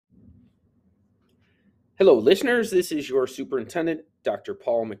Hello, listeners. This is your Superintendent, Dr.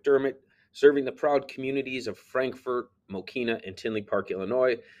 Paul McDermott, serving the proud communities of Frankfort, Mokina, and Tinley Park,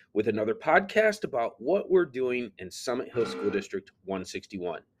 Illinois, with another podcast about what we're doing in Summit Hill School District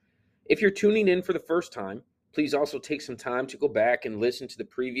 161. If you're tuning in for the first time, please also take some time to go back and listen to the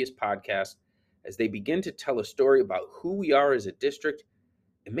previous podcast as they begin to tell a story about who we are as a district,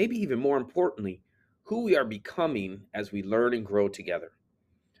 and maybe even more importantly, who we are becoming as we learn and grow together.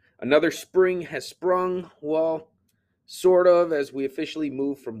 Another spring has sprung, well, sort of, as we officially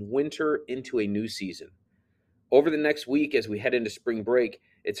move from winter into a new season. Over the next week, as we head into spring break,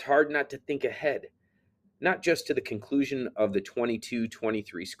 it's hard not to think ahead, not just to the conclusion of the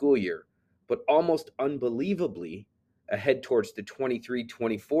 22-23 school year, but almost unbelievably ahead towards the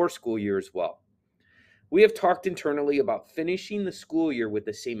 23-24 school year as well. We have talked internally about finishing the school year with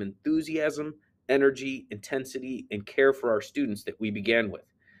the same enthusiasm, energy, intensity, and care for our students that we began with.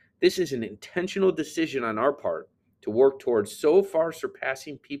 This is an intentional decision on our part to work towards so far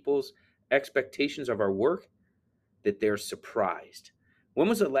surpassing people's expectations of our work that they're surprised. When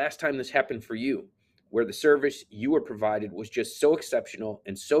was the last time this happened for you, where the service you were provided was just so exceptional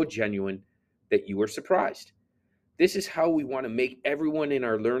and so genuine that you were surprised? This is how we want to make everyone in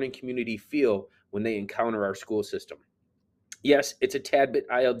our learning community feel when they encounter our school system. Yes, it's a tad bit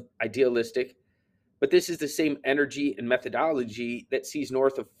idealistic, but this is the same energy and methodology that sees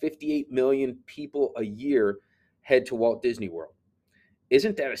north of 58 million people a year head to Walt Disney World.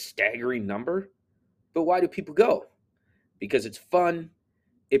 Isn't that a staggering number? But why do people go? Because it's fun,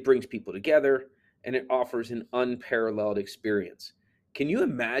 it brings people together, and it offers an unparalleled experience. Can you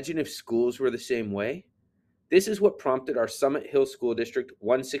imagine if schools were the same way? This is what prompted our Summit Hill School District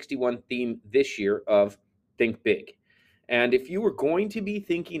 161 theme this year of Think Big. And if you were going to be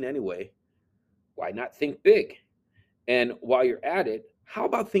thinking anyway, why not think big? And while you're at it, how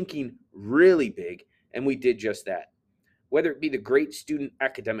about thinking really big? And we did just that. Whether it be the great student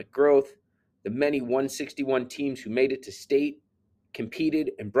academic growth, the many 161 teams who made it to state,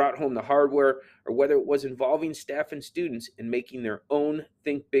 competed, and brought home the hardware, or whether it was involving staff and students in making their own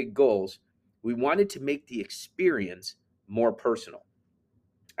Think Big goals, we wanted to make the experience more personal.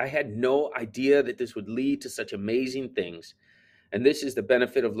 I had no idea that this would lead to such amazing things. And this is the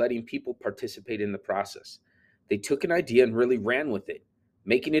benefit of letting people participate in the process. They took an idea and really ran with it,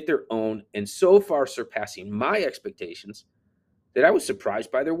 making it their own and so far surpassing my expectations that I was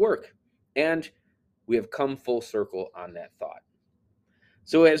surprised by their work. And we have come full circle on that thought.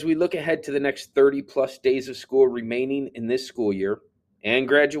 So as we look ahead to the next 30 plus days of school remaining in this school year and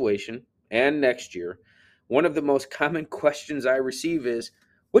graduation and next year, one of the most common questions I receive is,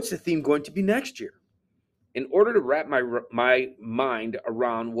 what's the theme going to be next year? In order to wrap my mind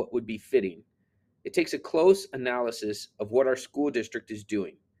around what would be fitting, it takes a close analysis of what our school district is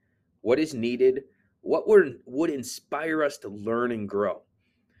doing, what is needed, what would inspire us to learn and grow.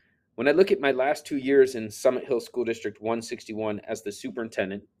 When I look at my last 2 years in Summit Hill School District 161 as the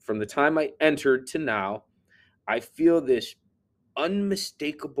superintendent, from the time I entered to now, I feel this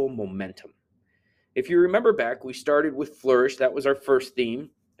unmistakable momentum. If you remember back, we started with Flourish, that was our first theme,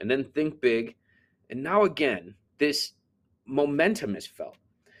 and then Think Big. And now again, this momentum is felt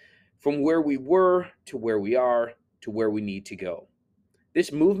from where we were to where we are to where we need to go.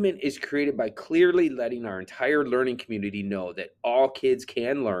 This movement is created by clearly letting our entire learning community know that all kids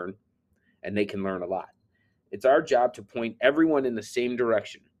can learn and they can learn a lot. It's our job to point everyone in the same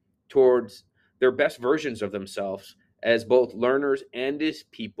direction towards their best versions of themselves as both learners and as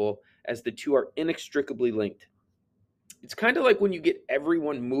people, as the two are inextricably linked. It's kind of like when you get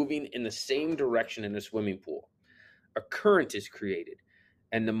everyone moving in the same direction in a swimming pool. A current is created,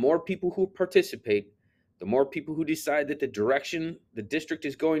 and the more people who participate, the more people who decide that the direction the district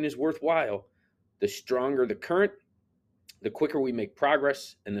is going is worthwhile, the stronger the current, the quicker we make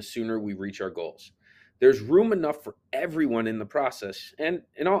progress, and the sooner we reach our goals. There's room enough for everyone in the process, and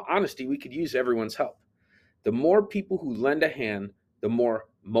in all honesty, we could use everyone's help. The more people who lend a hand, the more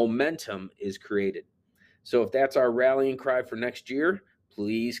momentum is created. So if that's our rallying cry for next year,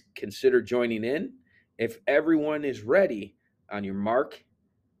 please consider joining in. If everyone is ready, on your mark,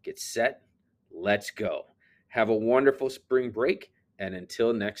 get set, let's go. Have a wonderful spring break, and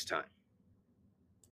until next time.